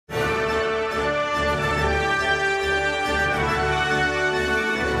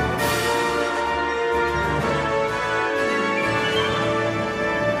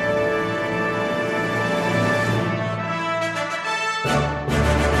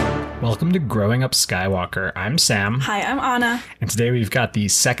Welcome to Growing Up Skywalker. I'm Sam. Hi, I'm Anna. And today we've got the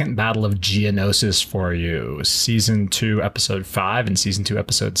second battle of Geonosis for you. Season 2, Episode 5 and Season 2,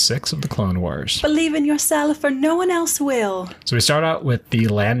 Episode 6 of the Clone Wars. Believe in yourself or no one else will. So we start out with the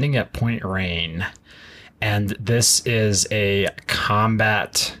landing at Point Rain. And this is a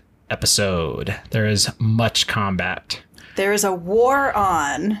combat episode. There is much combat. There is a war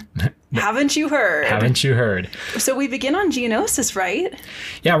on. Haven't you heard? Haven't you heard? So we begin on Geonosis, right?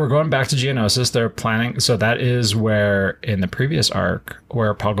 Yeah, we're going back to Geonosis. They're planning. So that is where, in the previous arc,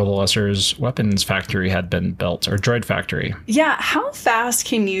 where Poggle the Lesser's weapons factory had been built, or droid factory. Yeah, how fast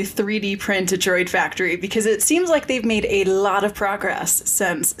can you 3D print a droid factory? Because it seems like they've made a lot of progress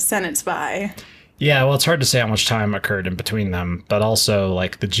since Senate Spy. Yeah, well, it's hard to say how much time occurred in between them, but also,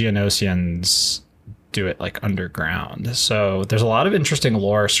 like, the Geonosians do it like underground. So there's a lot of interesting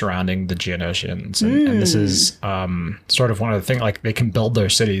lore surrounding the Geonosians. And this is sort of one of the things, like they can build their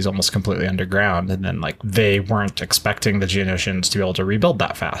cities almost completely underground. And then like they weren't expecting the Geonosians to be able to rebuild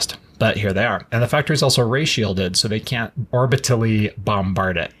that fast. But here they are. And the factory's also ray shielded, so they can't orbitally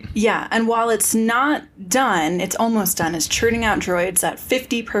bombard it. Yeah, and while it's not done, it's almost done. It's churning out droids at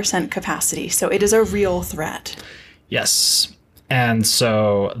 50% capacity. So it is a real threat. Yes. And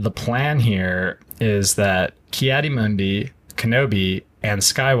so the plan here is that Ki-Adi-Mundi, Kenobi, and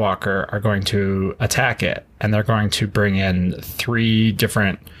Skywalker are going to attack it. And they're going to bring in 3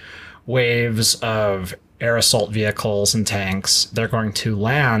 different waves of air assault vehicles and tanks. They're going to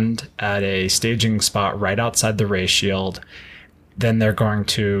land at a staging spot right outside the ray shield. Then they're going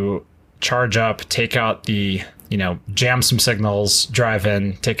to charge up, take out the, jam some signals, drive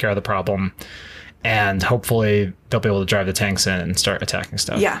in, take care of the problem. And hopefully they'll be able to drive the tanks in and start attacking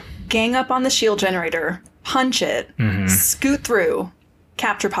stuff. Yeah. Gang up on the shield generator, punch it, scoot through,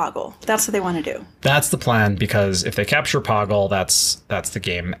 capture Poggle. That's what they want to do. That's the plan, because if they capture Poggle, that's the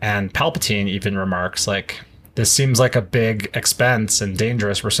game. And Palpatine even remarks, like, this seems like a big expense and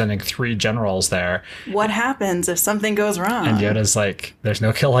dangerous. We're sending 3 generals there. What happens if something goes wrong? And Yoda's like, there's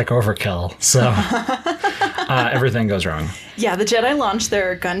no kill like overkill. So everything goes wrong. Yeah, the Jedi launch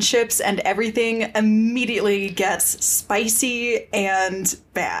their gunships and everything immediately gets spicy and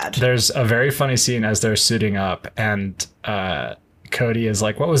bad. There's a very funny scene as they're suiting up, and Cody is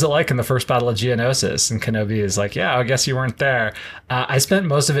like, what was it like in the first battle of Geonosis? And Kenobi is like, yeah, I guess you weren't there. I spent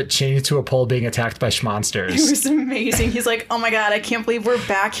most of it chained to a pole being attacked by schmonsters. It was amazing. He's like, oh my God, I can't believe we're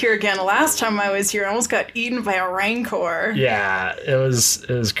back here again. Last time I was here, I almost got eaten by a rancor. Yeah, it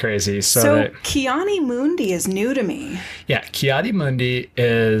was crazy. So Ki-Adi-Mundi is new to me. Yeah, Ki-Adi-Mundi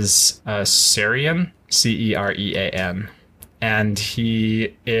is Cerean, Cerean. And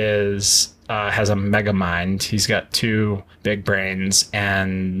he is has a mega mind. He's got 2 big brains,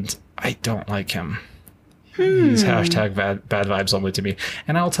 and I don't like him. He's hashtag bad vibes only to me.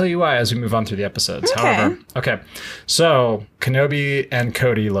 And I'll tell you why as we move on through the episodes. Okay. However, so Kenobi and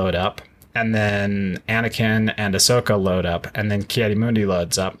Cody load up, and then Anakin and Ahsoka load up, and then Ki-Adi-Mundi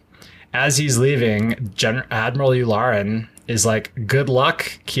loads up. As he's leaving, Admiral Yularen is like, good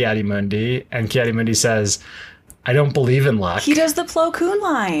luck, Ki-Adi-Mundi. And Ki-Adi-Mundi says, I don't believe in luck. He does the Plo Koon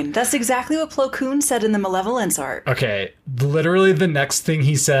line. That's exactly what Plo Koon said in the Malevolence arc. Okay, literally the next thing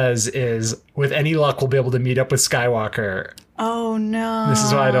he says is, with any luck, we'll be able to meet up with Skywalker. Oh, no. This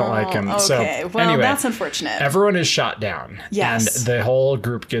is why I don't like him. Okay, So, well, anyway, that's unfortunate. Everyone is shot down. Yes. And the whole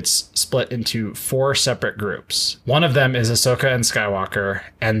group gets split into 4 separate groups. One of them is Ahsoka and Skywalker,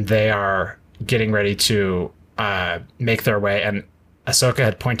 and they are getting ready to make their way. And Ahsoka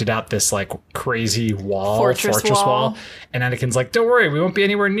had pointed out this like crazy fortress wall, and Anakin's like, don't worry, we won't be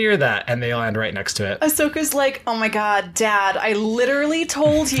anywhere near that, and they land right next to it. Ahsoka's like, oh my God, Dad, I literally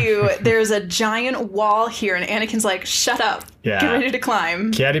told you there's a giant wall here, and Anakin's like, shut up, get ready to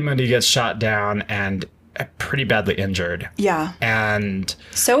climb. Ki-Adi-Mundi gets shot down and pretty badly injured. Yeah. And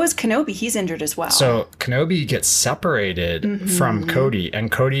so is Kenobi. He's injured as well. So Kenobi gets separated from Cody, and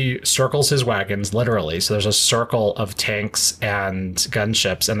Cody circles his wagons, literally. So there's a circle of tanks and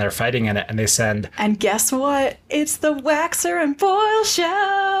gunships, and they're fighting in it, and they send... And guess what? It's the Waxer and Boyle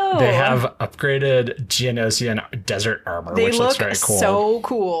show! They have upgraded Geonosian desert armor, which looks very cool. They look so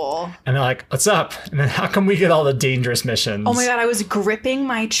cool. And they're like, what's up? And then how come we get all the dangerous missions? Oh my God, I was gripping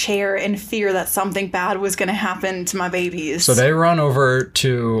my chair in fear that something bad was going to happen to my babies. So they run over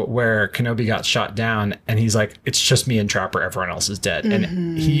to where Kenobi got shot down, and he's like, it's just me and Trapper, everyone else is dead.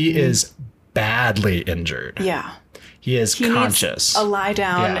 And he is badly injured. Yeah. He is conscious. Needs a lie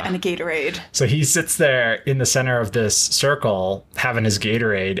down and a Gatorade. So he sits there in the center of this circle having his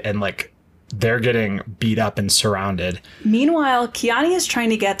Gatorade, and like they're getting beat up and surrounded. Meanwhile, Kiani is trying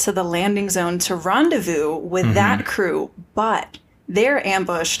to get to the landing zone to rendezvous with that crew, but they're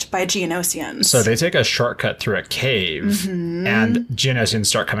ambushed by Geonosians. So they take a shortcut through a cave, and Geonosians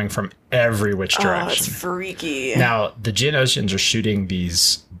start coming from every which direction. Oh, it's freaky. Now, the Geonosians are shooting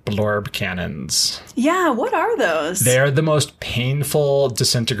these blorb cannons. Yeah, what are those? They are the most painful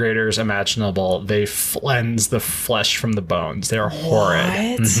disintegrators imaginable. They cleanse the flesh from the bones. They are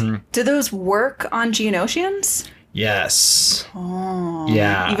horrid. What? Do those work on Geonosians? Yes. Oh.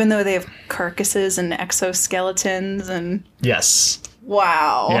 Yeah. Even though they have carcasses and exoskeletons and... Yes.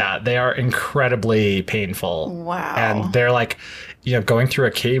 Wow. Yeah, they are incredibly painful. Wow. And they're like, going through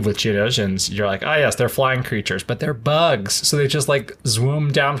a cave with Geonosians, you're like, oh yes, they're flying creatures, but they're bugs. So they just like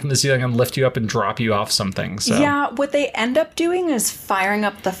zoom down from the ceiling and lift you up and drop you off something. So yeah, what they end up doing is firing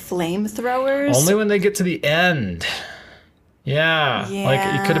up the flamethrowers. Only when they get to the end. Yeah.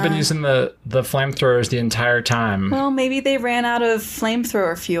 Like you could have been using the flamethrowers the entire time. Well, maybe they ran out of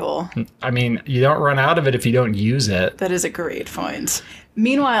flamethrower fuel. I mean, you don't run out of it if you don't use it. That is a great point.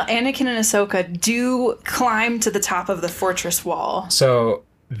 Meanwhile, Anakin and Ahsoka do climb to the top of the fortress wall. So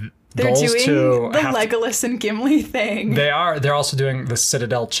they're doing the Legolas and Gimli thing. They are. They're also doing the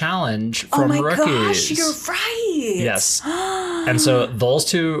Citadel Challenge from Rookies. Oh my gosh, you're right. Yes. And so those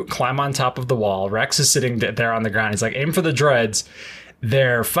two climb on top of the wall. Rex is sitting there on the ground. He's like, aim for the droids.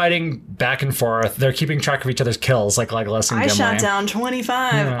 They're fighting back and forth. They're keeping track of each other's kills, like Legolas and Gimli. I shot down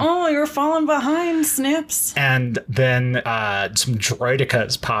 25. Yeah. Oh, you're falling behind, Snips. And then some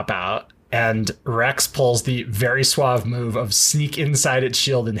droidicas pop out. And Rex pulls the very suave move of sneak inside its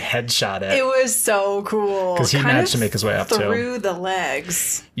shield and headshot it. It was so cool. Because he managed to make his way up through the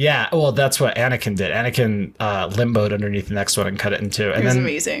legs. Yeah, well, that's what Anakin did. Anakin limboed underneath the next one and cut it in two. And it was then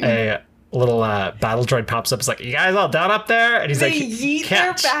amazing. A little battle droid pops up. It's like, you guys all down up there? And he's they like, yeet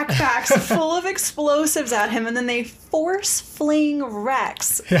catch. their backpacks full of explosives at him, and then they force fling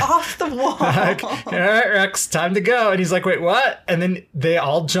Rex off the wall. Like, all right, Rex, time to go. And he's like, wait, what? And then they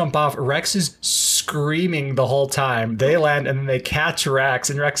all jump off. Rex is screaming the whole time. They land, and then they catch Rex,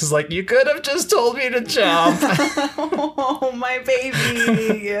 and Rex is like, you could have just told me to jump. Oh, my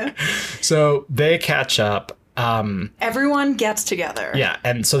baby. So they catch up. Everyone gets together. Yeah,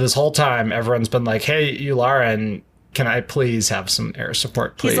 and so this whole time, everyone's been like, hey, Yularen, can I please have some air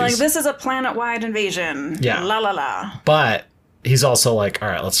support, please? He's like, this is a planet-wide invasion. Yeah. La la la. But he's also like, all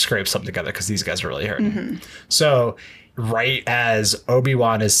right, let's scrape something together because these guys are really hurting. So right as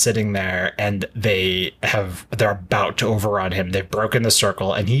Obi-Wan is sitting there and they're about to overrun him, they've broken the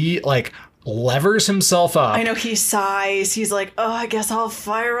circle, and he like levers himself up. I know, he sighs. He's like, oh, I guess I'll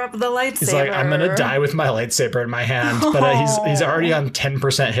fire up the lightsaber. He's like, I'm gonna die with my lightsaber in my hand. But he's already on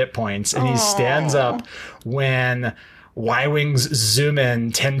 10% hit points, and he stands up when Y-Wings zoom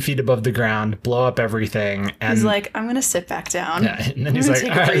in 10 feet above the ground, blow up everything. And he's like, I'm gonna sit back down. Yeah, and then he's like, all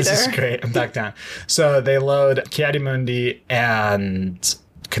right, this is great. I'm back down. So they load Ki-Adi-Mundi and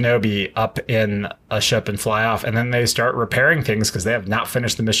Kenobi up in a ship and fly off, and then they start repairing things because they have not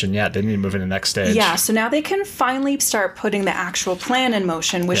finished the mission yet. They need to move into the next stage. Yeah, so now they can finally start putting the actual plan in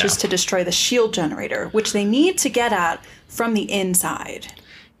motion, which is to destroy the shield generator, which they need to get at from the inside.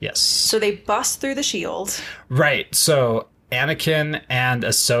 Yes. So they bust through the shield. Right. So Anakin and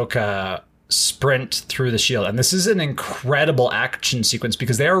Ahsoka sprint through the shield, and this is an incredible action sequence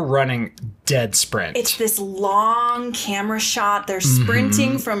because they are running dead sprint. It's this long camera shot. They're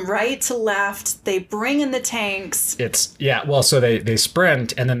sprinting from right to left. They bring in the tanks. So they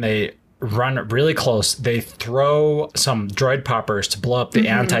sprint, and then they run really close. They throw some droid poppers to blow up the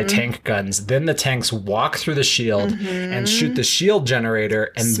anti-tank guns. Then the tanks walk through the shield and shoot the shield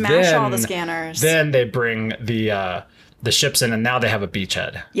generator, and smash all the scanners. Then they bring the ships in, and now they have a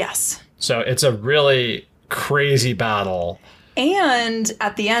beachhead. Yes. So it's a really crazy battle. And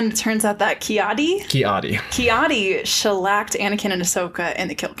at the end, it turns out that Ki-Adi shellacked Anakin and Ahsoka in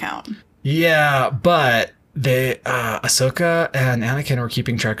the kill count. Yeah, but Ahsoka and Anakin were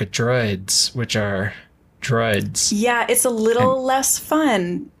keeping track of droids, which are droids. Yeah, it's a little less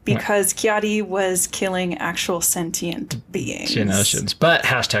fun because Ki-Adi was killing actual sentient beings. Geonosians, but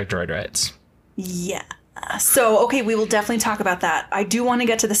hashtag droid rights. Yeah. So, okay, we will definitely talk about that. I do want to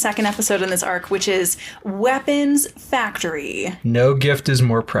get to the second episode in this arc, which is Weapons Factory. No gift is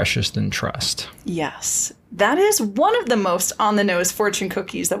more precious than trust. Yes. That is one of the most on-the-nose fortune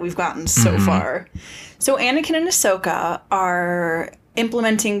cookies that we've gotten so far. So Anakin and Ahsoka are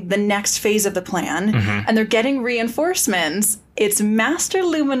implementing the next phase of the plan, and they're getting reinforcements. It's Master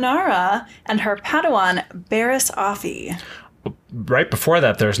Luminara and her Padawan, Barriss Offee. right before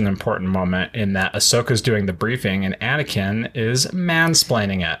that, there's an important moment in that Ahsoka's doing the briefing and Anakin is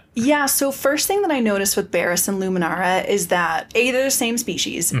mansplaining it. Yeah, so first thing that I noticed with Barriss and Luminara is that A, they're the same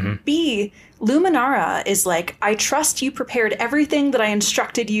species. B, Luminara is like, I trust you prepared everything that I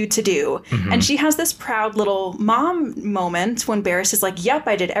instructed you to do. And she has this proud little mom moment when Barriss is like, yep,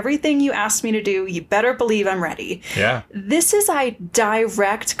 I did everything you asked me to do. You better believe I'm ready. Yeah. This is a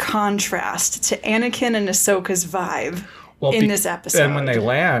direct contrast to Anakin and Ahsoka's vibe. In this episode. And when they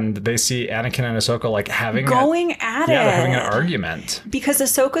land, they see Anakin and Ahsoka like having going at it. Yeah, they're having an argument. Because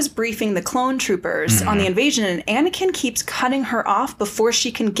Ahsoka's briefing the clone troopers on the invasion, and Anakin keeps cutting her off before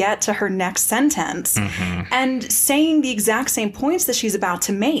she can get to her next sentence and saying the exact same points that she's about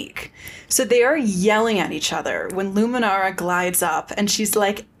to make. So they are yelling at each other when Luminara glides up and she's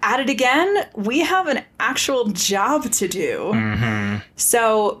like, at it again? We have an actual job to do.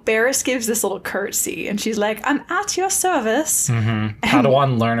 So Barriss gives this little curtsy and she's like, I'm at your service.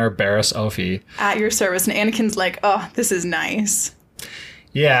 Padawan learner Barriss Ophi. At your service. And Anakin's like, oh, this is nice.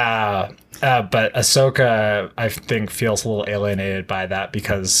 Yeah. But Ahsoka, I think, feels a little alienated by that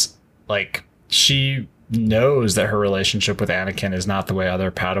because, like, she knows that her relationship with Anakin is not the way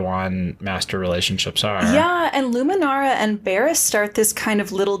other Padawan master relationships are. Yeah, and Luminara and Barriss start this kind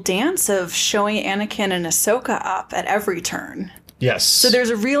of little dance of showing Anakin and Ahsoka up at every turn. Yes. So there's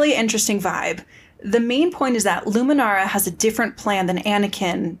a really interesting vibe. The main point is that Luminara has a different plan than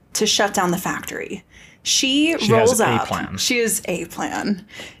Anakin to shut down the factory. She rolls up. She has a plan.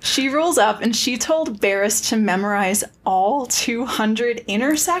 She rolls up and she told Barriss to memorize all 200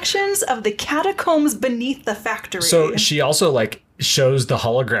 intersections of the catacombs beneath the factory. So she also like shows the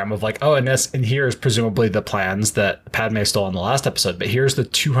hologram of like, oh, and here's presumably the plans that Padme stole in the last episode, but here's the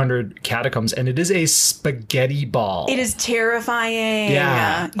 200 catacombs, and it is a spaghetti ball. It is terrifying.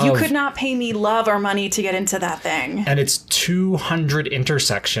 Yeah. You could not pay me love or money to get into that thing. And it's 200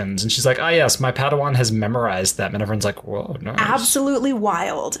 intersections. And she's like, oh, yes, my Padawan has memorized them. And everyone's like, whoa, nice. Absolutely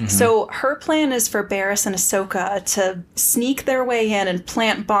wild. So her plan is for Barriss and Ahsoka to sneak their way in and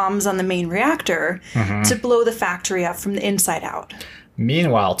plant bombs on the main reactor to blow the factory up from the inside out.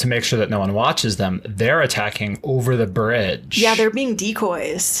 Meanwhile, to make sure that no one watches them, they're attacking over the bridge. Yeah, they're being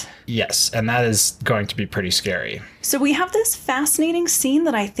decoys. Yes, and that is going to be pretty scary. So we have this fascinating scene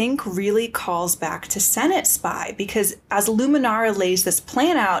that I think really calls back to Senate Spy, because as Luminara lays this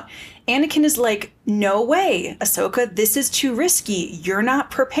plan out, Anakin is like, no way, Ahsoka, this is too risky. You're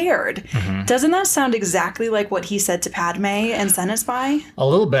not prepared. Doesn't that sound exactly like what he said to Padme in Senate Spy? A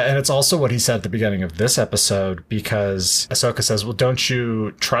little bit, and it's also what he said at the beginning of this episode, because Ahsoka says, well, don't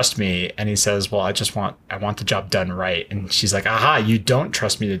you trust me? And he says, well, I want the job done right. And she's like, aha, you don't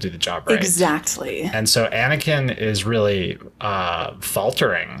trust me to do the job right. Exactly. And so Anakin is really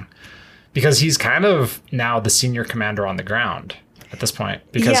faltering because he's kind of now the senior commander on the ground at this point,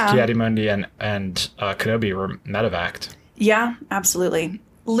 because Ki-Adi-Mundi and Kenobi were medevaced. Yeah, absolutely.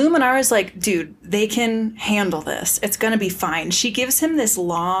 Luminara's like, dude, they can handle this. It's going to be fine. She gives him this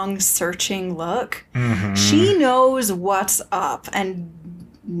long, searching look. She knows what's up, and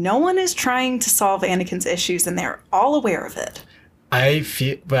no one is trying to solve Anakin's issues, and they're all aware of it. I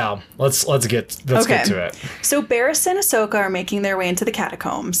feel, well, let's get to it. So Barriss and Ahsoka are making their way into the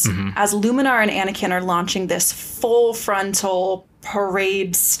catacombs as Luminara and Anakin are launching this full frontal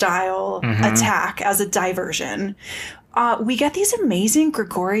parade style attack as a diversion. We get these amazing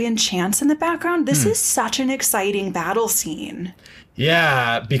Gregorian chants in the background. This is such an exciting battle scene.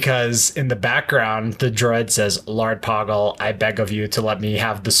 Yeah, because in the background, the droid says, Lord Poggle, I beg of you to let me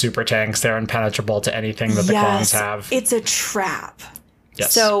have the super tanks. They're impenetrable to anything that the clones have. It's a trap.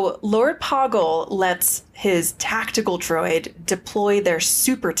 Yes. So Lord Poggle lets his tactical droid deploy their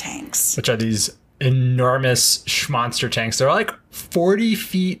super tanks. Which are these enormous monster tanks. They're like 40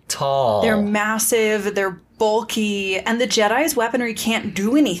 feet tall. They're massive. They're bulky, and the Jedi's weaponry can't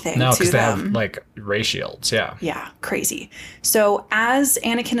do anything to them. No, because they have, like, ray shields, yeah. Yeah, crazy. So as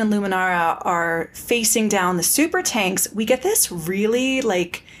Anakin and Luminara are facing down the super tanks, we get this really,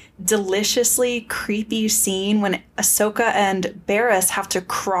 like, deliciously creepy scene when Ahsoka and Barriss have to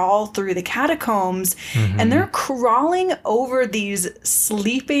crawl through the catacombs, and they're crawling over these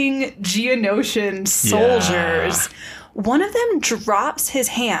sleeping Geonosian soldiers. Yeah. One of them drops his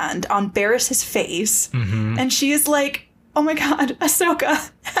hand on Barriss's face, and she is like, oh my god, Ahsoka,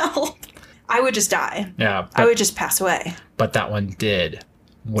 help. I would just die. Yeah. I would just pass away. But that one did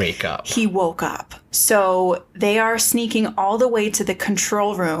wake up. He woke up. So they are sneaking all the way to the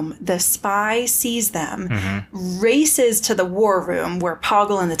control room. The spy sees them, races to the war room where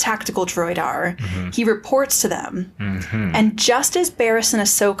Poggle and the tactical droid are. He reports to them. And just as Barriss and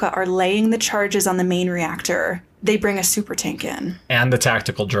Ahsoka are laying the charges on the main reactor, they bring a super tank in. And the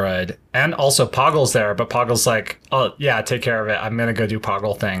tactical droid. And also Poggle's there, but Poggle's like, oh, yeah, take care of it. I'm going to go do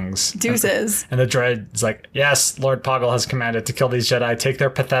Poggle things. Deuces. And the droid's like, yes, Lord Poggle has commanded to kill these Jedi. Take their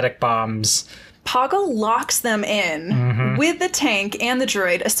pathetic bombs. Poggle locks them in with the tank and the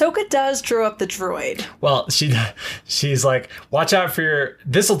droid. Ahsoka does draw up the droid. Well, she's like, watch out for your...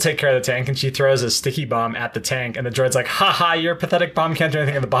 This'll take care of the tank. And she throws a sticky bomb at the tank. And the droid's like, haha, your pathetic bomb can't do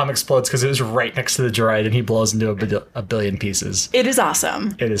anything. And the bomb explodes because it was right next to the droid. And he blows into a billion pieces. It is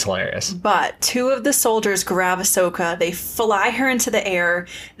awesome. It is hilarious. But two of the soldiers grab Ahsoka. They fly her into the air.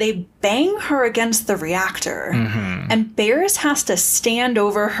 They bang her against the reactor. And Barriss has to stand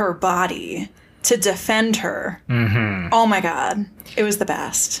over her body to defend her. Oh my god. It was the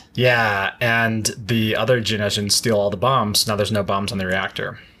best. Yeah, and the other Geonosians steal all the bombs. Now there's no bombs on the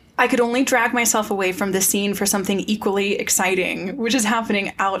reactor. I could only drag myself away from the scene for something equally exciting, which is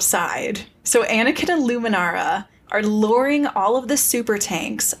happening outside. So Anakin and Luminara are lowering all of the super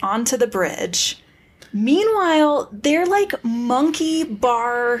tanks onto the bridge. Meanwhile, they're like monkey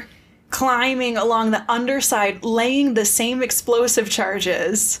bar climbing along the underside, laying the same explosive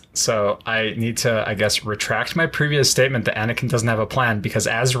charges. So I need to, I guess, retract my previous statement that Anakin doesn't have a plan, because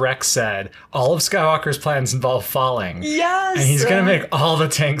as Rex said, all of Skywalker's plans involve falling. Yes! And he's going to make all the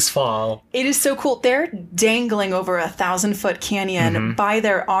tanks fall. It is so cool. They're dangling over a 1,000-foot canyon by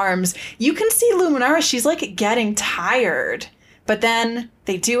their arms. You can see Luminara, she's like getting tired. But then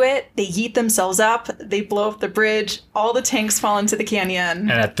they do it, they yeet themselves up, they blow up the bridge, all the tanks fall into the canyon.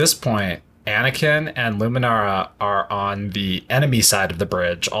 And at this point, Anakin and Luminara are on the enemy side of the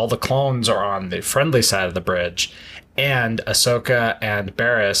bridge. All the clones are on the friendly side of the bridge. And Ahsoka and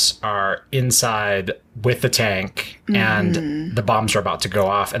Barriss are inside with the tank, and the bombs are about to go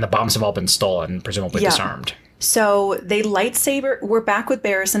off, and the bombs have all been stolen, presumably disarmed. So they lightsaber, we're back with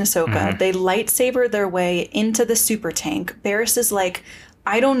Barriss and Ahsoka. They lightsaber their way into the super tank. Barriss is like,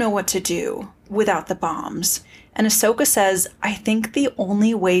 I don't know what to do without the bombs. And Ahsoka says, I think the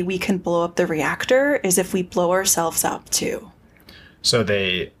only way we can blow up the reactor is if we blow ourselves up too. So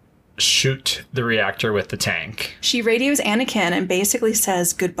they shoot the reactor with the tank. She radios Anakin and basically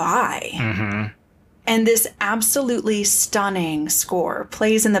says goodbye. And this absolutely stunning score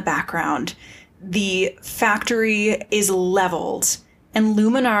plays in the background. The factory is leveled, and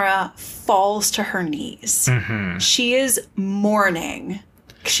Luminara falls to her knees. She is mourning.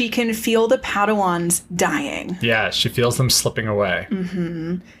 She can feel the Padawans dying. Yeah, she feels them slipping away.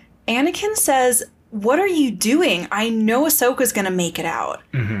 Anakin says, what are you doing? I know Ahsoka's going to make it out.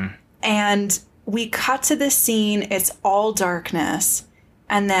 And we cut to this scene. It's all darkness.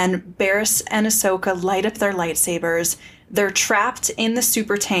 And then Barriss and Ahsoka light up their lightsabers. They're trapped in the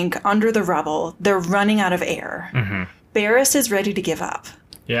super tank under the rubble. They're running out of air. Barriss is ready to give up.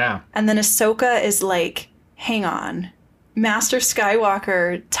 Yeah. And then Ahsoka is like, hang on. Master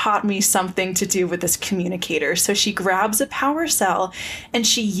Skywalker taught me something to do with this communicator. So she grabs a power cell and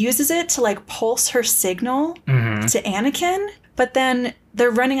she uses it to like pulse her signal to Anakin. But then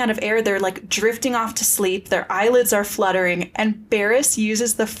they're running out of air. They're like drifting off to sleep. Their eyelids are fluttering. And Barriss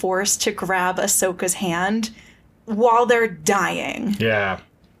uses the Force to grab Ahsoka's hand while they're dying. Yeah.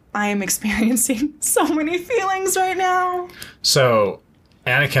 I am experiencing so many feelings right now. So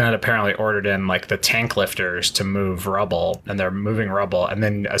Anakin had apparently ordered in like the tank lifters to move rubble, and they're moving rubble. And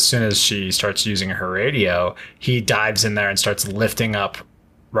then as soon as she starts using her radio, he dives in there and starts lifting up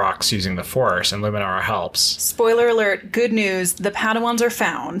rocks using the Force, and Luminara helps. Spoiler alert, good news, the Padawans are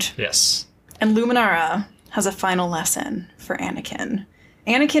found. Yes. And Luminara has a final lesson for Anakin.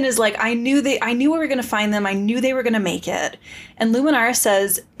 Anakin is like, I knew we were going to find them. I knew they were going to make it. And Luminara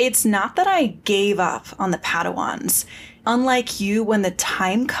says, it's not that I gave up on the Padawans. Unlike you, when the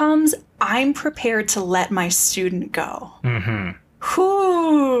time comes, I'm prepared to let my student go.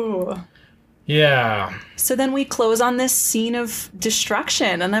 Whew. Yeah. So then we close on this scene of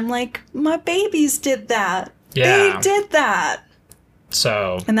destruction. And I'm like, my babies did that. Yeah. They did that.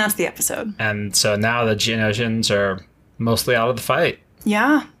 So. And that's the episode. And so now the Geonosians are mostly out of the fight.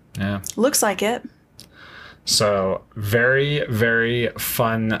 Yeah. Yeah. Looks like it. So very, very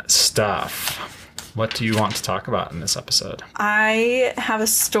fun stuff. What do you want to talk about in this episode? I have a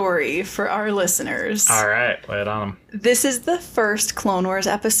story for our listeners. All right, lay it on them. This is the first Clone Wars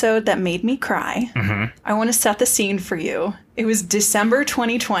episode that made me cry. I want to set the scene for you. It was December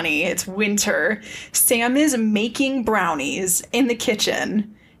 2020. It's winter. Sam is making brownies in the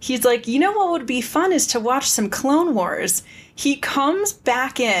kitchen. He's like, you know what would be fun is to watch some Clone Wars. He comes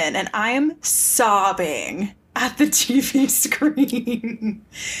back in and I am sobbing. at the TV screen.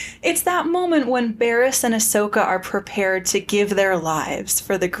 It's that moment when Barriss and Ahsoka are prepared to give their lives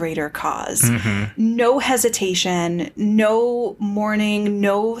for the greater cause. No hesitation, no mourning,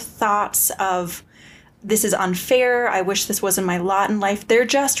 no thoughts of, this is unfair, I wish this wasn't my lot in life. They're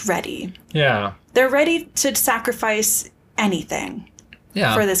just ready. Yeah. They're ready to sacrifice anything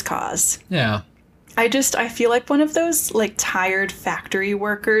for this cause. Yeah. I feel like one of those like tired factory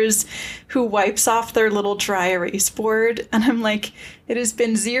workers who wipes off their little dry erase board. And I'm like, it has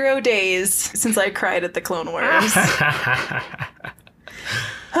been 0 days since I cried at the Clone Wars.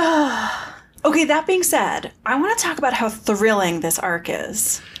 Okay, that being said, I want to talk about how thrilling this arc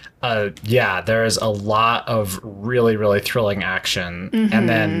is. Yeah, there's a lot of really, really thrilling action. And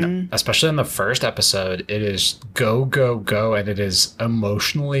then, especially in the first episode, it is go, go, go. And it is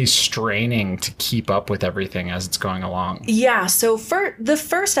emotionally straining to keep up with everything as it's going along. Yeah, so for the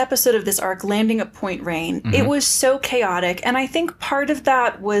first episode of this arc, landing at Point Rain, it was so chaotic. And I think part of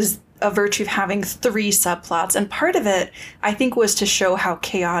that was a virtue of having 3 subplots. And part of it, I think, was to show how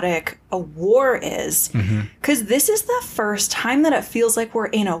chaotic a war is. Because this is the first time that it feels like we're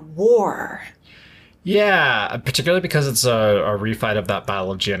in a war. Yeah, particularly because it's a refight of that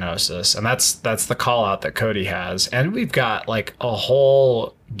Battle of Geonosis. And that's the call out that Cody has. And we've got like a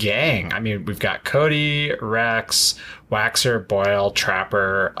whole gang. I mean, we've got Cody, Rex, Waxer, Boyle,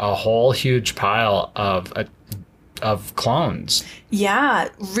 Trapper, a whole huge pile of clones. Yeah,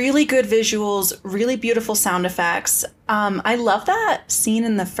 really good visuals, really beautiful sound effects. I love that scene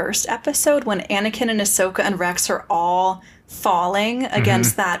in the first episode when Anakin and Ahsoka and Rex are all falling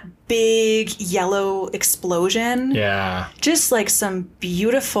against that big yellow explosion. Yeah. Just like some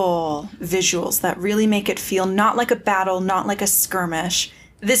beautiful visuals that really make it feel not like a battle, not like a skirmish.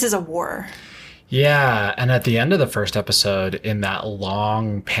 This is a war. Yeah, and at the end of the first episode, in that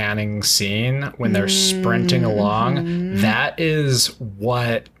long panning scene, when they're sprinting along, that is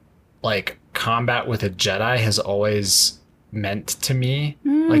what, like, combat with a Jedi has always meant to me.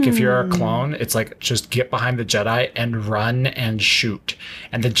 Like, if you're a clone, it's like, just get behind the Jedi and run and shoot.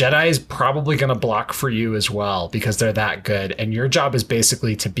 And the Jedi is probably going to block for you as well, because they're that good. And your job is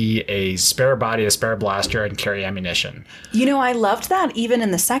basically to be a spare body, a spare blaster, and carry ammunition. You know, I loved that even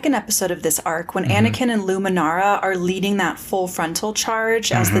in the second episode of this arc, when Anakin and Luminara are leading that full frontal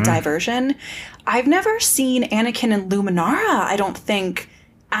charge as the diversion. I've never seen Anakin and Luminara, I don't think,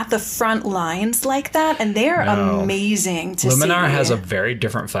 at the front lines like that, and they're amazing to see. Luminara has a very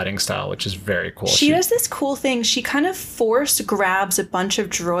different fighting style, which is very cool. She does this cool thing. She kind of force grabs a bunch of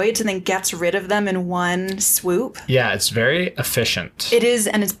droids and then gets rid of them in one swoop. Yeah, it's very efficient. It is,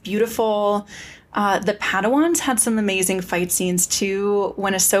 and it's beautiful. The Padawans had some amazing fight scenes too.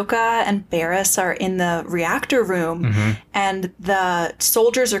 When Ahsoka and Barriss are in the reactor room and the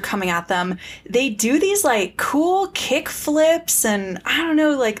soldiers are coming at them, they do these like cool kick flips, and I don't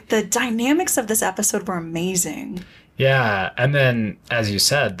know, like the dynamics of this episode were amazing. Yeah, and then, as you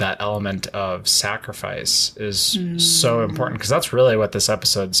said, that element of sacrifice is so important, because that's really what this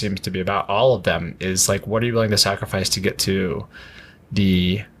episode seems to be about. All of them is like, what are you willing to sacrifice to get to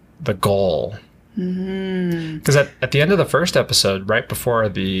the goal? Because at the end of the first episode, right before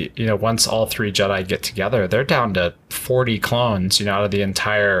once all 3 Jedi get together, they're down to 40 clones, out of the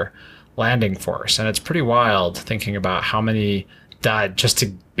entire landing force. And it's pretty wild thinking about how many died just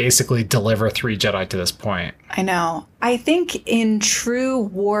to basically deliver 3 Jedi to this point. I know. I think in true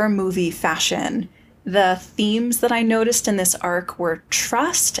war movie fashion, the themes that I noticed in this arc were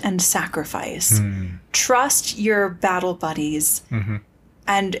trust and sacrifice. Trust your battle buddies.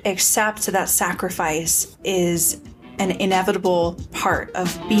 And accept that sacrifice is an inevitable part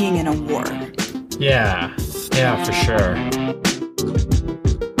of being in a war. Yeah, for sure.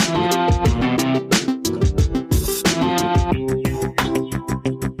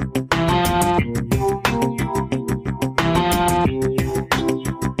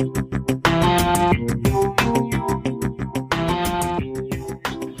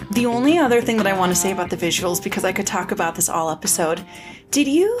 The only other thing that I want to say about the visuals, because I could talk about this all episode, did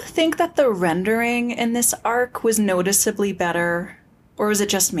you think that the rendering in this arc was noticeably better, or was it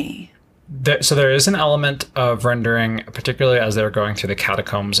just me? So there is an element of rendering, particularly as they're going through the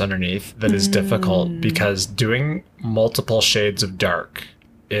catacombs underneath, that is difficult, because doing multiple shades of dark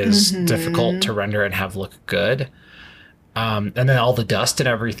is difficult to render and have look good. And then all the dust and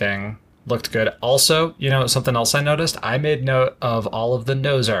everything looked good. Also, something else I noticed, I made note of all of the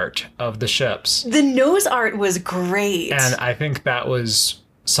nose art of the ships. The nose art was great. And I think that was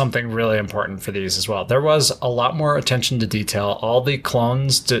something really important for these as well. There was a lot more attention to detail. All the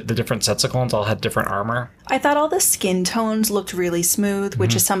clones, the different sets of clones all had different armor. I thought all the skin tones looked really smooth,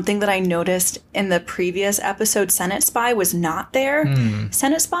 which is something that I noticed in the previous episode. Senate Spy was not there.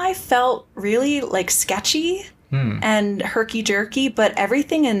 Senate Spy felt really like sketchy and herky-jerky, but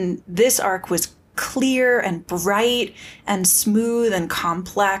everything in this arc was clear and bright and smooth and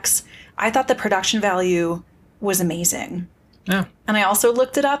complex. I thought the production value was amazing. Yeah. And I also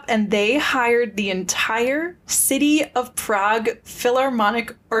looked it up, and they hired the entire City of Prague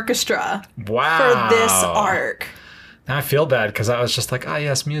Philharmonic Orchestra Wow. for this arc. Now I feel bad because I was just like,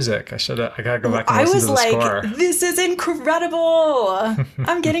 yes, music. I gotta go back and I listen was to the like, score. this is incredible.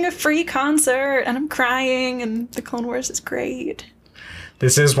 I'm getting a free concert, and I'm crying, and the Clone Wars is great.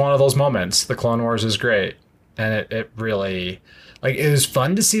 This is one of those moments. The Clone Wars is great. And it really... Like, it was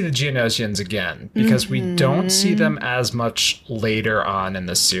fun to see the Geonosians again, because we don't see them as much later on in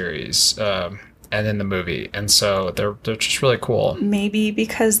the series and in the movie. And so they're just really cool. Maybe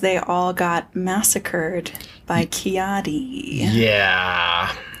because they all got massacred by Kiadi.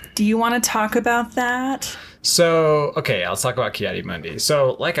 Yeah. Do you want to talk about that? So, okay, let's talk about Kiadi-Mundi.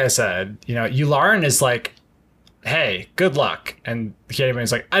 So, like I said, Yularen is like, hey, good luck. And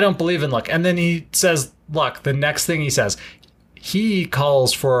Kiadi-Mundi's like, I don't believe in luck. And then he says luck. The next thing he says... He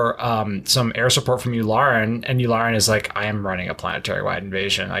calls for some air support from Yularen, and Yularen is like, I am running a planetary-wide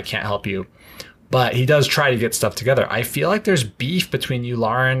invasion. I can't help you. But he does try to get stuff together. I feel like there's beef between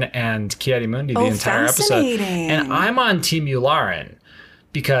Yularen and Kiadi-Mundi the entire episode. And I'm on Team Yularen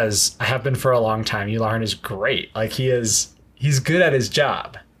because I have been for a long time. Yularen is great. Like, he's good at his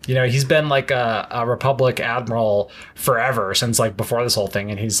job. He's been like a Republic admiral forever, since like before this whole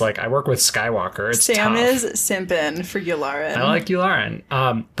thing. And he's like, I work with Skywalker. It's Sam tough. is simping for Yularen. I like Yularen.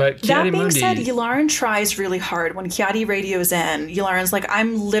 But that being Kiadi-Mundi... said, Yularen tries really hard. When Kiadi radios in, Yularen's like,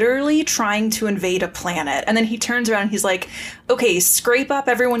 I'm literally trying to invade a planet. And then he turns around and he's like, okay, scrape up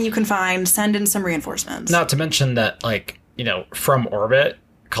everyone you can find, send in some reinforcements. Not to mention that, like, from orbit,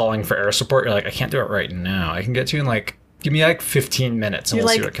 calling for air support, you're like, I can't do it right now. I can get to you in like... Give me like 15 minutes and You're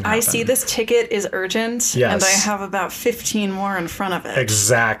we'll like, see what can happen. I see this ticket is urgent, Yes. and I have about 15 more in front of it.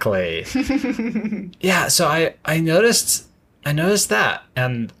 Exactly. Yeah, so I noticed that,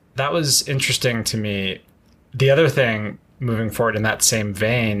 and that was interesting to me. The other thing, moving forward in that same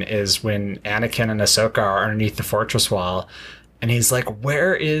vein, is when Anakin and Ahsoka are underneath the fortress wall, and he's like,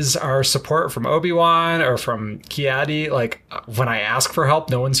 where is our support from Obi-Wan or from Kiadi? Like, when I ask for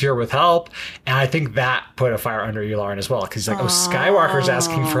help, no one's here with help. And I think that put a fire under Yularen as well. Because he's like, Skywalker's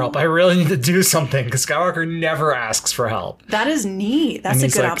asking for help. I really need to do something. Because Skywalker never asks for help. That is neat. That's a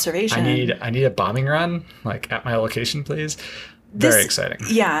good observation. I need a bombing run, like, at my location, please. Very exciting.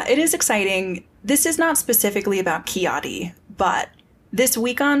 Yeah, it is exciting. This is not specifically about Kiadi, but this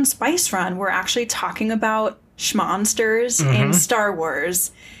week on Spice Run, we're actually talking about schmonsters in Star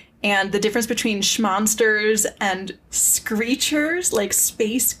Wars, and the difference between schmonsters and screechers, like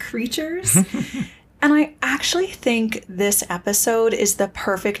space creatures. And I actually think this episode is the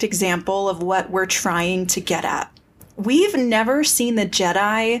perfect example of what we're trying to get at. We've never seen the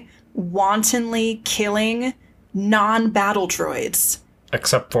Jedi wantonly killing non-battle droids.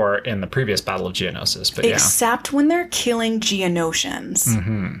 Except for in the previous Battle of Geonosis, but Except when they're killing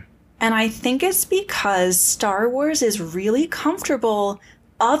Geonosians. And I think it's because Star Wars is really comfortable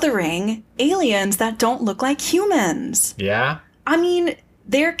othering aliens that don't look like humans. Yeah? I mean,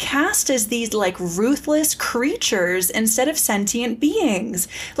 they're cast as these, like, ruthless creatures instead of sentient beings.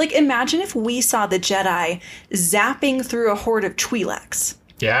 Like, imagine if we saw the Jedi zapping through a horde of Twi'leks.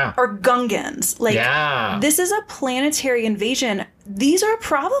 Yeah. Or Gungans. Like, this is a planetary invasion. These are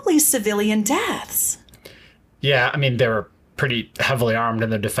probably civilian deaths. Yeah, I mean, they were pretty heavily armed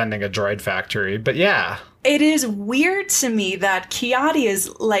and they're defending a droid factory, but yeah. It is weird to me that Kiadi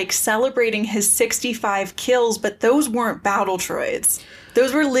is, like, celebrating his 65 kills, but those weren't battle droids.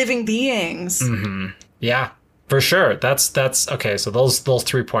 Those were living beings. Yeah, for sure. That's okay, so those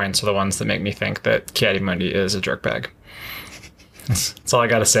 3 points are the ones that make me think that Kiadi-Mundi is a jerkbag. That's all I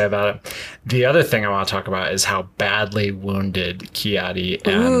got to say about it. The other thing I want to talk about is how badly wounded Kiadi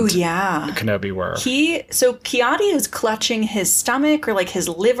and Kenobi were. So Kiadi is clutching his stomach or like his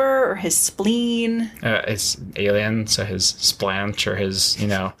liver or his spleen. It's alien, so his splanch or his,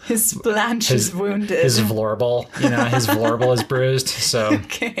 his splanch is wounded. His vlorble, his vlorble is bruised. So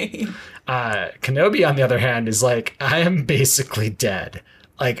okay. Kenobi, on the other hand, is like, I am basically dead.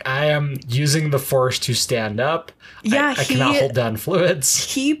 Like, I am using the Force to stand up. Yeah, I cannot hold down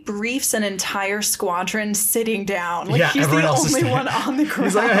fluids. He briefs an entire squadron sitting down. Like, Yeah, he's the everyone else is only standing. one on the ground.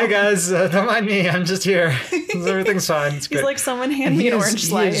 He's like, hey guys, don't mind me. I'm just here. Everything's fine. It's He's great. like, someone hand me an orange He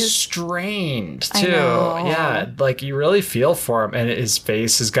slice. is strained I too. know. Yeah, like you really feel for him, and his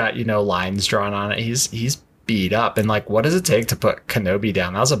face has got lines drawn on it. He's beat up, and like, what does it take to put Kenobi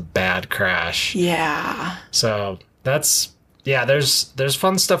down? That was a bad crash. Yeah. So there's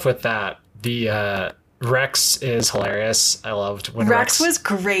fun stuff with that. The Rex is hilarious. I loved when Rex was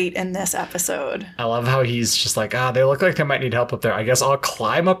great in this episode. I love how he's just like, they look like they might need help up there. I guess I'll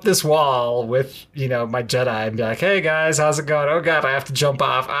climb up this wall with, my Jedi and be like, hey guys, how's it going? Oh God, I have to jump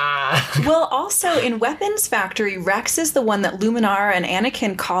off. Well, also in Weapons Factory, Rex is the one that Luminara and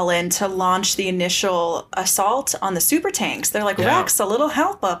Anakin call in to launch the initial assault on the super tanks. They're like, Yeah. Rex, a little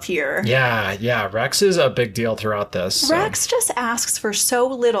help up here. Yeah. Rex is a big deal throughout this. So. Rex just asks for so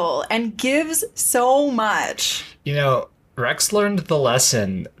little and gives so much. Rex learned the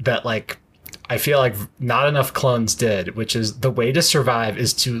lesson that, like, I feel like not enough clones did, which is the way to survive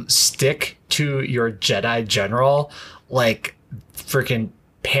is to stick to your Jedi general like freaking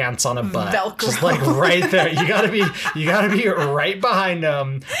pants on a butt. Velcro. Just like right there. You gotta be right behind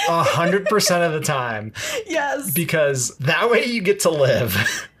them 100% of the time. Yes. Because that way you get to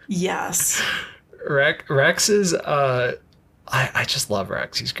live. Yes. Rex is I just love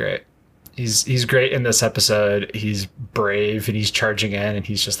Rex. He's great. He's great in this episode. He's brave and he's charging in and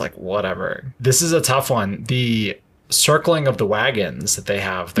he's just like, whatever. This is a tough one. The circling of the wagons that they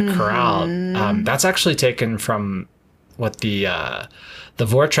have, the corral, that's actually taken from what the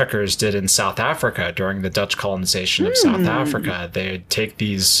Voortrekkers did in South Africa during the Dutch colonization of South Africa. They'd take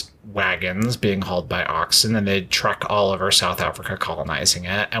these wagons being hauled by oxen and they'd trek all over South Africa colonizing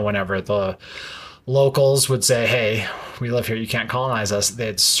it. And whenever the locals would say, hey, we live here, you can't colonize us,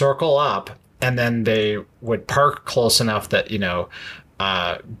 they'd circle up and then they would park close enough that,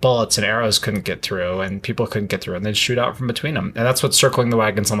 bullets and arrows couldn't get through and people couldn't get through and they'd shoot out from between them. And that's what circling the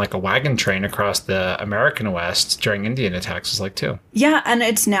wagons on like a wagon train across the American West during Indian attacks was like too. Yeah, and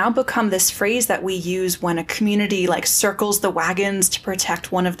it's now become this phrase that we use when a community like circles the wagons to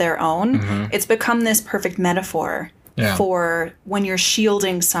protect one of their own. It's become this perfect metaphor for when you're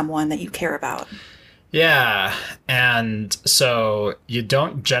shielding someone that you care about. Yeah, and so you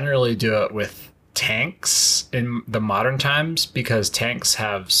don't generally do it with tanks in the modern times because tanks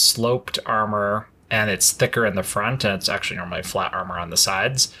have sloped armor and it's thicker in the front and it's actually normally flat armor on the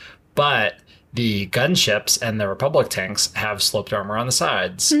sides. But the gunships and the Republic tanks have sloped armor on the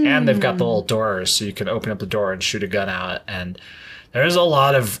sides and they've got the little doors so you can open up the door and shoot a gun out. And there's a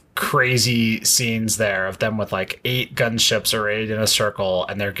lot of crazy scenes there of them with like 8 gunships arrayed in a circle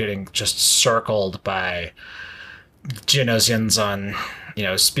and they're getting just circled by Geonosians on,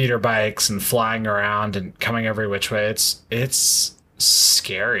 speeder bikes and flying around and coming every which way. It's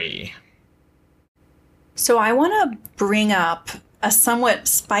scary. So I want to bring up a somewhat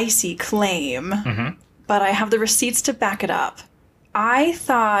spicy claim, but I have the receipts to back it up. I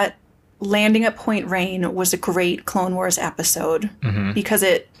thought Landing at Point Rain was a great Clone Wars episode because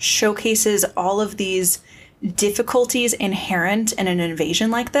it showcases all of these difficulties inherent in an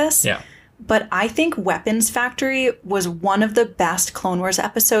invasion like this. Yeah. But I think Weapons Factory was one of the best Clone Wars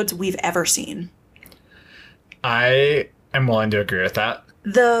episodes we've ever seen. I am willing to agree with that.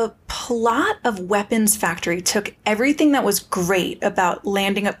 The plot of Weapons Factory took everything that was great about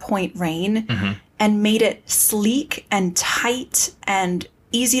Landing at Point Rain and made it sleek and tight and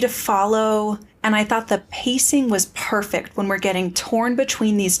easy to follow. And I thought the pacing was perfect when we're getting torn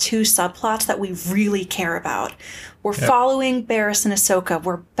between these two subplots that we really care about. We're following Barriss and Ahsoka.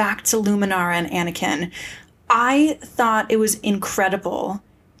 We're back to Luminara and Anakin. I thought it was incredible.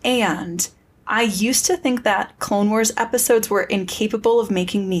 And I used to think that Clone Wars episodes were incapable of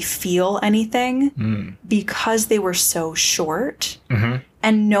making me feel anything because they were so short.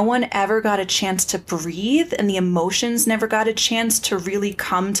 And no one ever got a chance to breathe and the emotions never got a chance to really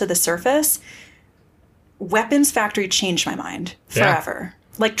come to the surface. Weapons Factory changed my mind forever.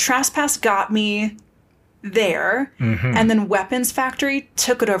 Like Trespass got me there and then Weapons Factory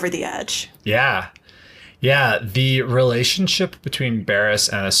took it over the edge. Yeah. The relationship between Barriss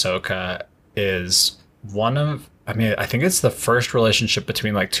and Ahsoka is I think it's the first relationship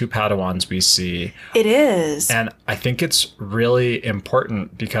between like two Padawans we see. It is. And I think it's really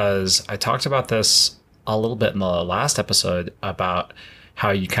important because I talked about this a little bit in the last episode about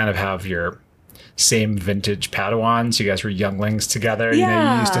how you kind of have your same vintage Padawans. You guys were younglings together.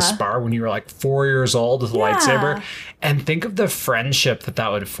 Yeah. You used to spar when you were like 4 years old with a lightsaber. And think of the friendship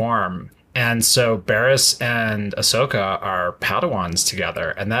that would form And so Barriss and Ahsoka are Padawans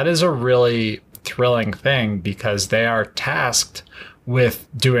together. And that is a really thrilling thing because they are tasked with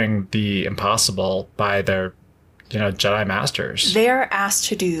doing the impossible by their, Jedi masters. They are asked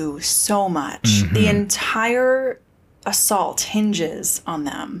to do so much. The entire assault hinges on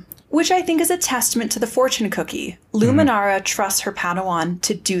them, which I think is a testament to the fortune cookie. Luminara trusts her Padawan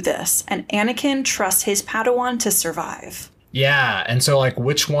to do this, and Anakin trusts his Padawan to survive. Yeah, and so like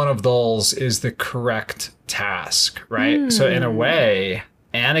which one of those is the correct task, right? So in a way,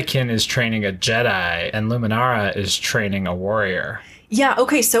 Anakin is training a Jedi and Luminara is training a warrior. Yeah,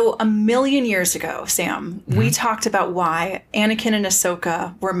 okay, so 1,000,000 years ago, Sam, we talked about why Anakin and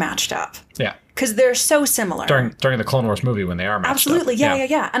Ahsoka were matched up. Yeah. Because they're so similar. During the Clone Wars movie when they are matched Absolutely, up.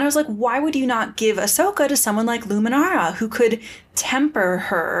 Yeah. And I was like, why would you not give Ahsoka to someone like Luminara who could temper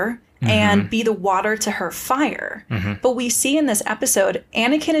her and be the water to her fire? But we see in this episode,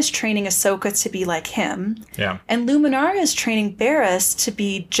 Anakin is training Ahsoka to be like him. Yeah. And Luminara is training Barriss to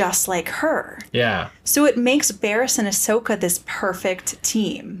be just like her. Yeah. So it makes Barriss and Ahsoka this perfect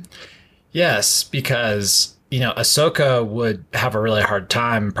team. Yes, because, Ahsoka would have a really hard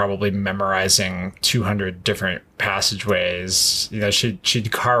time probably memorizing 200 different passageways.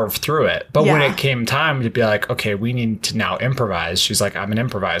 She'd carve through it. But when it came time to be like, okay, we need to now improvise, she's like, I'm an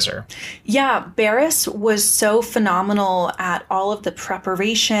improviser. Yeah, Barriss was so phenomenal at all of the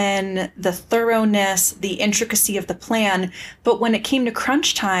preparation, the thoroughness, the intricacy of the plan. But when it came to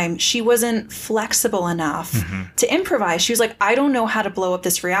crunch time, she wasn't flexible enough to improvise. She was like, I don't know how to blow up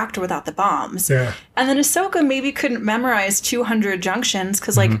this reactor without the bombs. Yeah. And then Ahsoka maybe couldn't memorize 200 junctions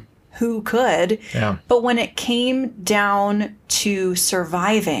because, who could? Yeah. But when it came down to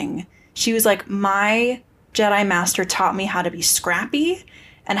surviving, she was like, my Jedi Master taught me how to be scrappy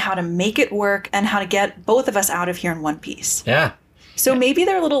and how to make it work and how to get both of us out of here in one piece. Yeah. So maybe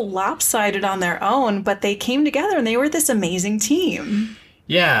they're a little lopsided on their own, but they came together and they were this amazing team.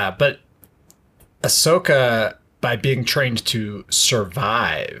 Yeah, but Ahsoka, by being trained to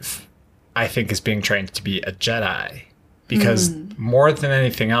survive, I think is being trained to be a Jedi. Because more than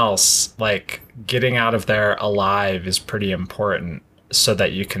anything else, like getting out of there alive is pretty important so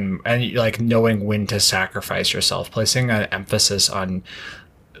that you can, and like knowing when to sacrifice yourself, placing an emphasis on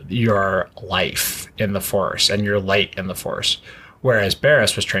your life in the Force and your light in the Force. Whereas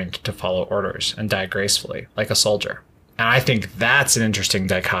Barriss was trained to follow orders and die gracefully, like a soldier. And I think that's an interesting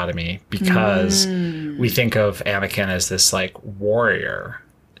dichotomy because we think of Anakin as this like warrior,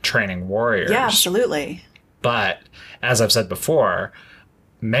 training warriors. Yeah, absolutely. But as I've said before,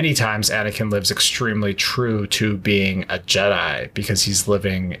 many times Anakin lives extremely true to being a Jedi because he's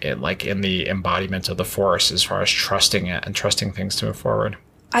living in the embodiment of the Force as far as trusting it and trusting things to move forward.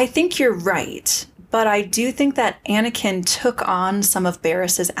 I think you're right, but I do think that Anakin took on some of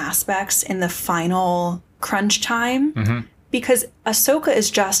Barriss's aspects in the final crunch time because Ahsoka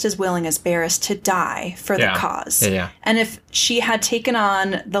is just as willing as Barriss to die for the cause. Yeah. And if she had taken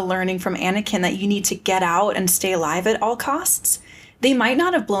on the learning from Anakin that you need to get out and stay alive at all costs, they might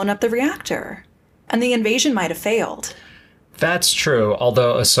not have blown up the reactor and the invasion might have failed. That's true,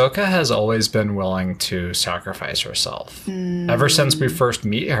 although Ahsoka has always been willing to sacrifice herself. Ever since we first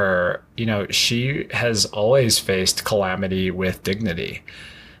meet her, she has always faced calamity with dignity.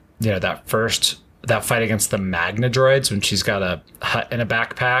 That fight against the Magna droids when she's got a hut in a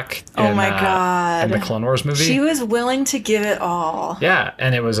backpack. Oh my God. In the Clone Wars movie. She was willing to give it all. Yeah,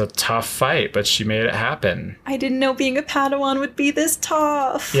 and it was a tough fight, but she made it happen. I didn't know being a Padawan would be this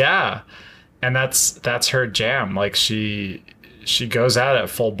tough. Yeah, and that's her jam. Like she goes at it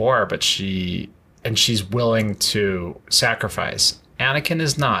full bore, but she's willing to sacrifice. Anakin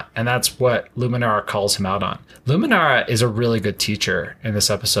is not, and that's what Luminara calls him out on. Luminara is a really good teacher in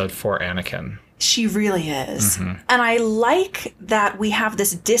this episode for Anakin. She really is. And I like that we have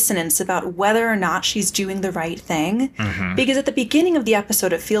this dissonance about whether or not she's doing the right thing. Because at the beginning of the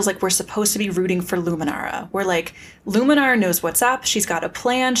episode, it feels like we're supposed to be rooting for Luminara. We're like, Luminara knows what's up. She's got a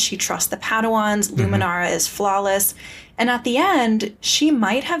plan. She trusts the Padawans. Luminara is flawless. And at the end, she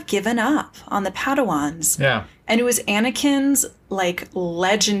might have given up on the Padawans. Yeah. And it was Anakin's like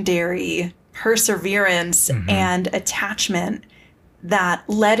legendary perseverance and attachment that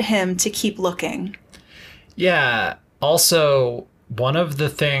led him to keep looking. Yeah. Also, one of the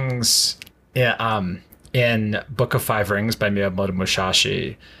things in Book of Five Rings by Miyamoto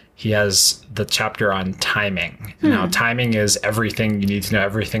Musashi, he has the chapter on timing. Now, timing is everything. You need to know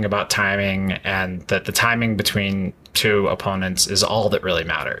everything about timing, and that the timing between two opponents is all that really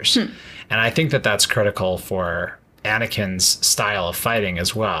matters. And I think that that's critical for Anakin's style of fighting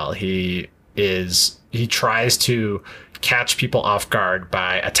as well. He tries to catch people off guard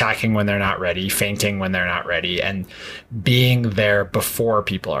by attacking when they're not ready, feinting when they're not ready, and being there before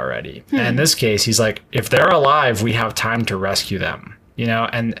people are ready. And in this case, he's like, if they're alive, we have time to rescue them, you know?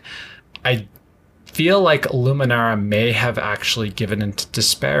 And I feel like Luminara may have actually given into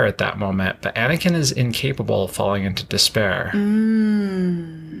despair at that moment, but Anakin is incapable of falling into despair.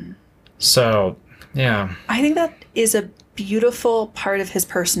 So, yeah. I think that is a beautiful part of his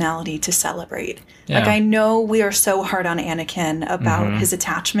personality to celebrate. Yeah. Like, I know we are so hard on Anakin about his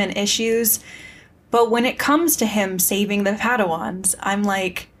attachment issues, but when it comes to him saving the Padawans, I'm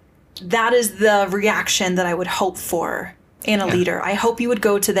like, that is the reaction that I would hope for in a leader. I hope you would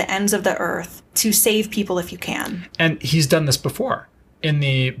go to the ends of the earth to save people if you can. And he's done this before. In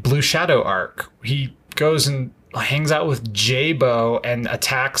the Blue Shadow arc, he goes and hangs out with Jabo and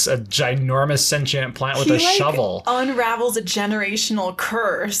attacks a ginormous sentient plant with a shovel. Unravels a generational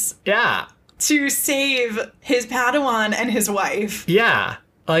curse. Yeah. To save his Padawan and his wife. Yeah.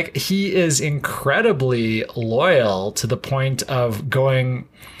 Like, he is incredibly loyal to the point of doing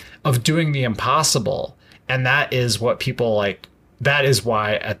the impossible. And that is what people like. That is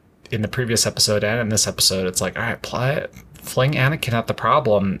why in the previous episode and in this episode, it's like, all right, fling Anakin at the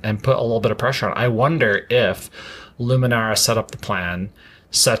problem and put a little bit of pressure on. I wonder if Luminara set up the plan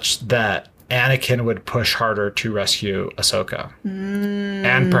such that Anakin would push harder to rescue Ahsoka.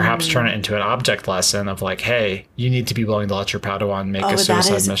 And perhaps turn it into an object lesson of like, hey, you need to be willing to let your Padawan make a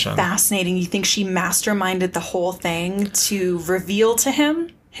suicide mission. Fascinating. You think she masterminded the whole thing to reveal to him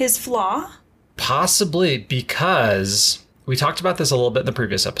his flaw? Possibly, because we talked about this a little bit in the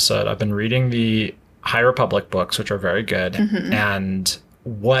previous episode. I've been reading the High Republic books, which are very good. And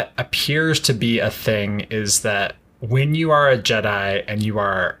what appears to be a thing is that when you are a Jedi and you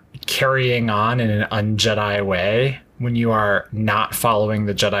are carrying on in an un-Jedi way, when you are not following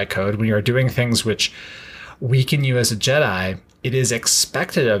the Jedi code, when you are doing things which weaken you as a Jedi, it is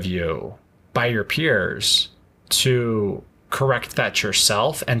expected of you by your peers to correct that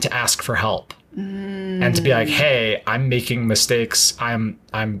yourself and to ask for help. And to be like, hey, I'm making mistakes. I'm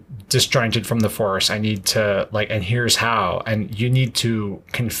disjointed from the Force. I need to and here's how. And you need to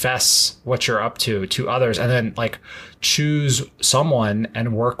confess what you're up to others, and then choose someone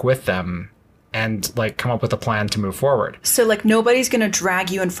and work with them and come up with a plan to move forward. So nobody's going to drag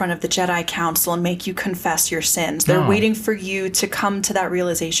you in front of the Jedi Council and make you confess your sins. They're waiting for you to come to that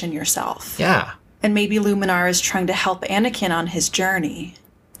realization yourself. Yeah. And maybe Luminara is trying to help Anakin on his journey.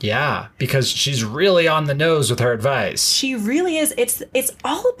 Yeah, because she's really on the nose with her advice. She really is. It's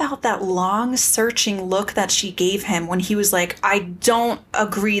all about that long, searching look that she gave him when he was like, I don't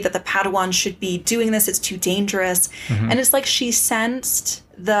agree that the Padawan should be doing this. It's too dangerous. And it's like she sensed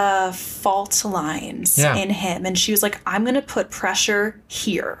the fault lines in him. And she was like, I'm going to put pressure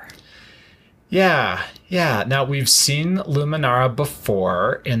here. Yeah. Now, we've seen Luminara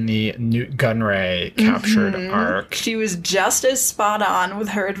before in the Newt Gunray captured arc. She was just as spot on with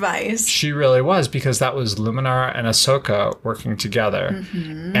her advice. She really was, because that was Luminara and Ahsoka working together.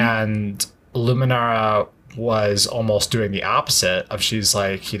 And Luminara was almost doing the opposite of, she's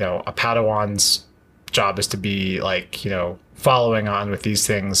like, a Padawan's job is to be following on with these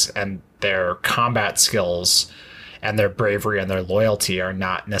things, and their combat skills and their bravery and their loyalty are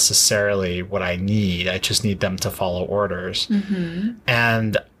not necessarily what I need. I just need them to follow orders.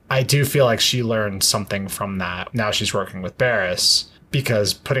 And I do feel like she learned something from that. Now she's working with Barriss,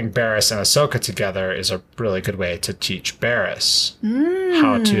 because putting Barriss and Ahsoka together is a really good way to teach Barriss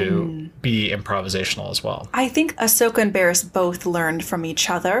how to be improvisational as well. I think Ahsoka and Barriss both learned from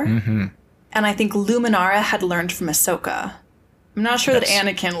each other. And I think Luminara had learned from Ahsoka. I'm not sure that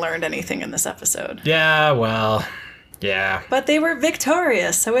Anakin learned anything in this episode. Yeah, well... Yeah. But they were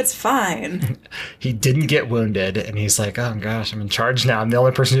victorious, so it's fine. He didn't get wounded, and he's like, oh gosh, I'm in charge now. I'm the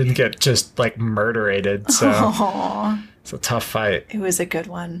only person who didn't get just murderated. So it's a tough fight. It was a good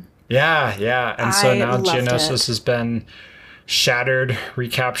one. Yeah. And so now Geonosis has been shattered,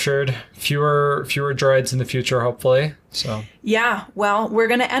 recaptured. Fewer droids in the future, hopefully. So yeah, well, we're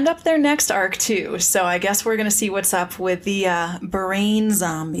gonna end up there next arc too. So I guess we're gonna see what's up with the brain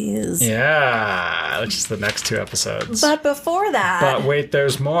zombies. Yeah, which is the next 2 episodes. But before that, But wait,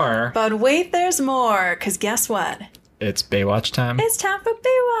 there's more. Because guess what? It's Baywatch time. It's time for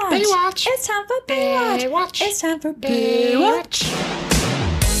Baywatch. It's time for Baywatch. It's time for Baywatch.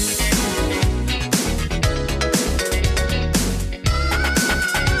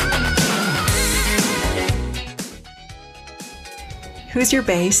 Who's your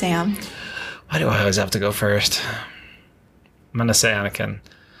bae, Sam? Why do I always have to go first? I'm going to say Anakin.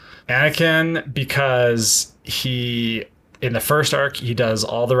 Anakin, because in the first arc, he does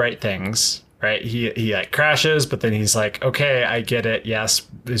all the right things, right? He like crashes, but then he's like, okay, I get it. Yes,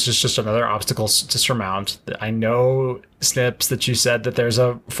 it's just another obstacle to surmount. I know, Snips, that you said that there's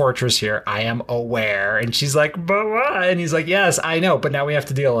a fortress here. I am aware. And she's like, but what? And he's like, yes, I know, but now we have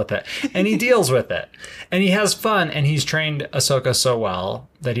to deal with it. And he deals with it. And he has fun, and he's trained Ahsoka so well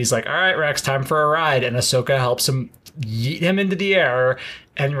that he's like, all right, Rex, time for a ride. And Ahsoka helps him yeet him into the air.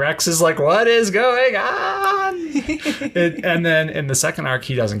 And Rex is like, what is going on? And then in the second arc,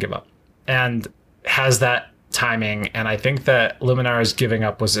 he doesn't give up and has that timing. And I think that Luminara's giving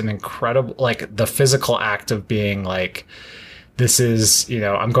up was an incredible, like, the physical act of being like, this is, you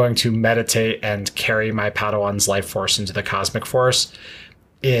know, I'm going to meditate and carry my Padawan's life force into the cosmic force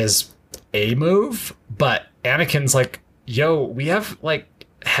is a move. But Anakin's like, yo, we have like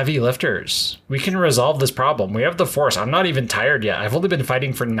heavy lifters. We can resolve this problem. We have the force. I'm not even tired yet. I've only been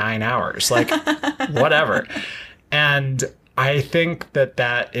fighting for 9 hours. Like, whatever. And I think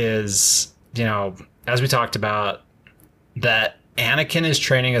that is, you know, as we talked about, that Anakin is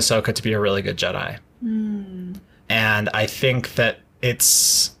training Ahsoka to be a really good Jedi. And I think that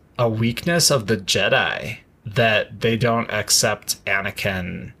it's a weakness of the Jedi that they don't accept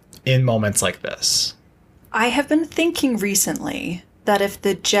Anakin in moments like this. I have been thinking recently that if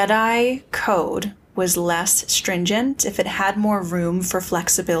the Jedi code was less stringent, if it had more room for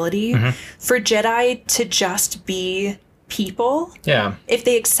flexibility, for Jedi to just be people, if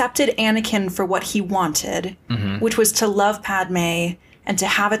they accepted Anakin for what he wanted, which was to love Padme and to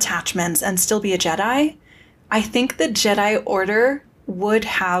have attachments and still be a Jedi, I think the Jedi Order would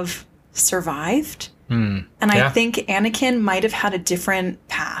have survived. And I think Anakin might have had a different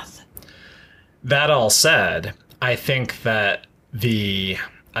path. That all said, I think that the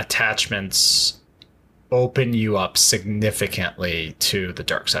attachments open you up significantly to the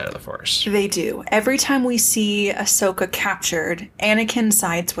dark side of the Force. They do. Every time we see Ahsoka captured, Anakin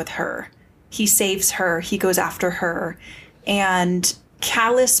sides with her. He saves her, he goes after her, and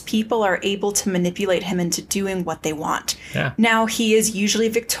callous people are able to manipulate him into doing what they want. Now, he is usually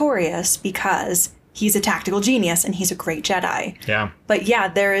victorious because he's a tactical genius and he's a great Jedi. But yeah,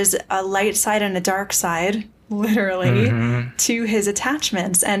 there is a light side and a dark side, literally, to his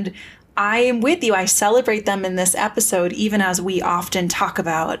attachments. And I am with you. I celebrate them in this episode, even as we often talk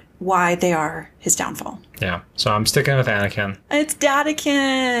about why they are his downfall. Yeah. So I'm sticking with Anakin. It's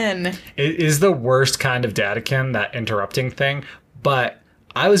Dadakin. It is the worst kind of Dadakin, that interrupting thing. But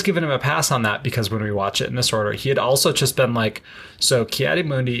I was giving him a pass on that because when we watch it in this order, he had also just been like, so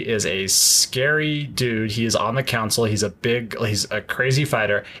Ki-Adi-Mundi is a scary dude. He is on the council. He's a crazy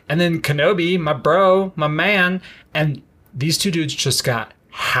fighter. And then Kenobi, my bro, my man. And these two dudes just got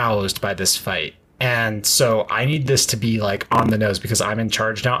housed by this fight. And so I need this to be like on the nose because I'm in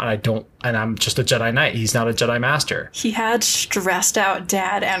charge now and I'm just a Jedi Knight. He's not a Jedi Master. He had stressed out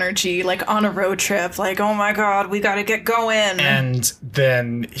dad energy, like on a road trip, like, oh my God, we got to get going. And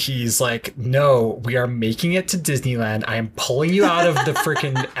then he's like, no, we are making it to Disneyland. I am pulling you out of the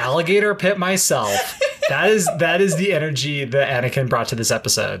freaking alligator pit myself. That is the energy that Anakin brought to this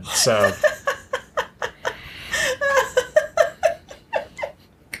episode. So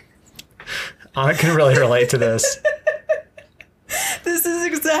I can really relate to this. This is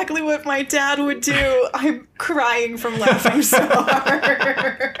exactly what my dad would do. I'm crying from laughing so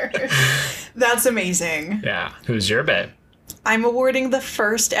hard. That's amazing. Yeah. Who's your babe? I'm awarding the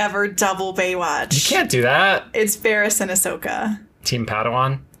first ever double Baywatch. You can't do that. It's Barriss and Ahsoka. Team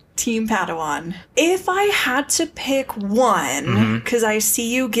Padawan? Team Padawan. If I had to pick one, because I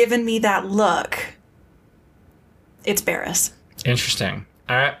see you giving me that look, it's Barriss. Interesting.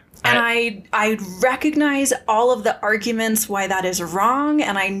 All right. And I recognize all of the arguments why that is wrong,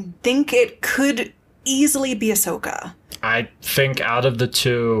 and I think it could easily be Ahsoka. I think out of the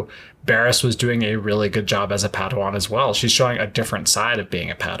two, Barriss was doing a really good job as a Padawan as well. She's showing a different side of being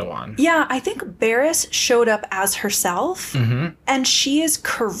a Padawan. Yeah, I think Barriss showed up as herself, and she is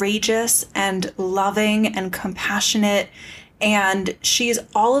courageous and loving and compassionate, and she's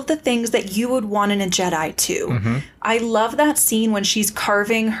all of the things that you would want in a Jedi too. I love that scene when she's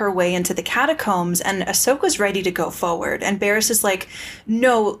carving her way into the catacombs and Ahsoka's ready to go forward. And Barriss is like,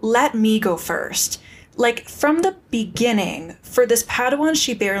 no, let me go first. Like, from the beginning, for this Padawan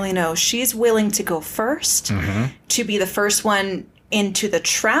she barely knows, she's willing to go first, to be the first one into the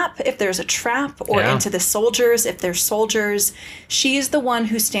trap, if there's a trap, or into the soldiers, if there's soldiers. She's the one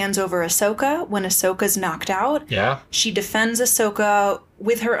who stands over Ahsoka when Ahsoka's knocked out. She defends Ahsoka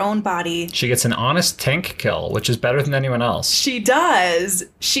with her own body. She gets an honest tank kill, which is better than anyone else. She does.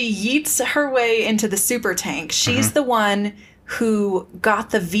 She yeets her way into the super tank. She's the one who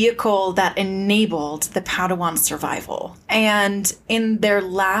got the vehicle that enabled the Padawan's survival. And in their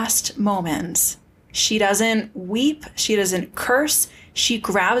last moments, she doesn't weep, she doesn't curse, she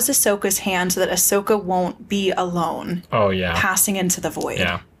grabs Ahsoka's hand so that Ahsoka won't be alone. Oh, yeah. Passing into the void.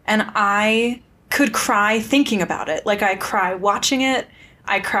 Yeah. And I could cry thinking about it. Like, I cry watching it.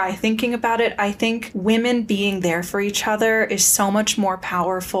 I cry thinking about it. I think women being there for each other is so much more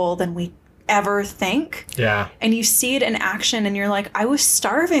powerful than we ever think. Yeah. And you see it in action and you're like, I was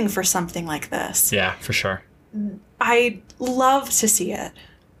starving for something like this. Yeah, for sure. I love to see it.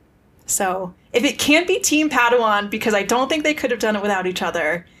 So if it can't be Team Padawan, because I don't think they could have done it without each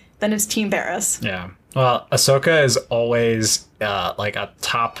other, then it's Team Barriss. Yeah. Well, Ahsoka is always like a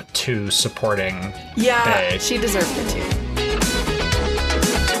top 2 supporting bae. She deserved it too.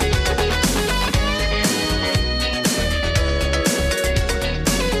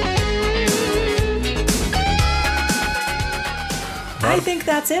 I think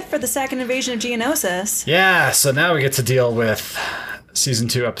that's it for the second invasion of Geonosis. Yeah, so now we get to deal with Season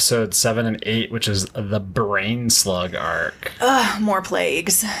 2, Episodes 7 and 8, which is the Brain Slug arc. Ugh, more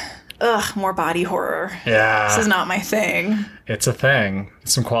plagues. Ugh, more body horror. Yeah. This is not my thing. It's a thing.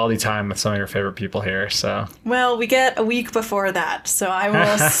 Some quality time with some of your favorite people here, so. Well, we get a week before that, so I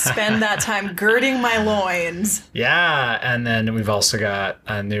will spend that time girding my loins. Yeah, and then we've also got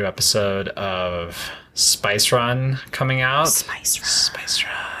a new episode of Spice Run coming out. Spice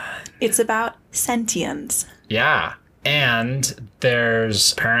Run. It's about sentience. Yeah. And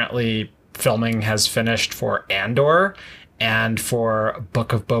there's apparently filming has finished for Andor and for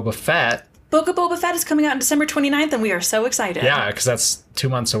Book of Boba Fett. Book of Boba Fett is coming out on December 29th, and we are so excited. Yeah, because that's 2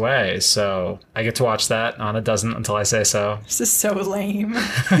 months away. So I get to watch that. Anna doesn't until I say so. This is so lame.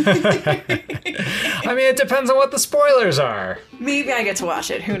 I mean, it depends on what the spoilers are. Maybe I get to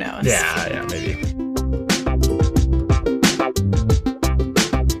watch it. Who knows? Yeah, maybe.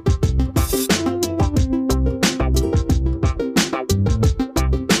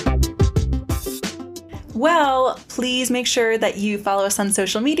 Well, please make sure that you follow us on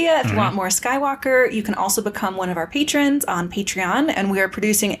social media if you want more Skywalker. You can also become one of our patrons on Patreon, and we are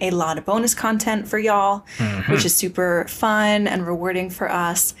producing a lot of bonus content for y'all, which is super fun and rewarding for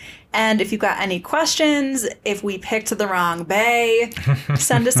us. And if you've got any questions, if we picked the wrong bae,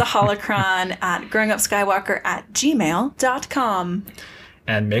 send us a holocron at growingupskywalker@gmail.com.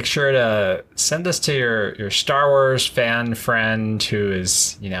 And make sure to send this to your Star Wars fan friend who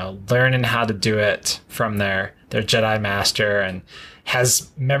is, learning how to do it from their Jedi master and has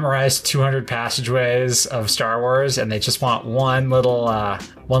memorized 200 passageways of Star Wars, and they just want one little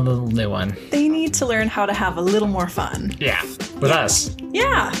new one. They need to learn how to have a little more fun. Yeah, with us.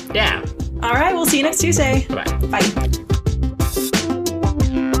 Yeah. Yeah. All right, we'll see you next Tuesday. Bye-bye. Bye.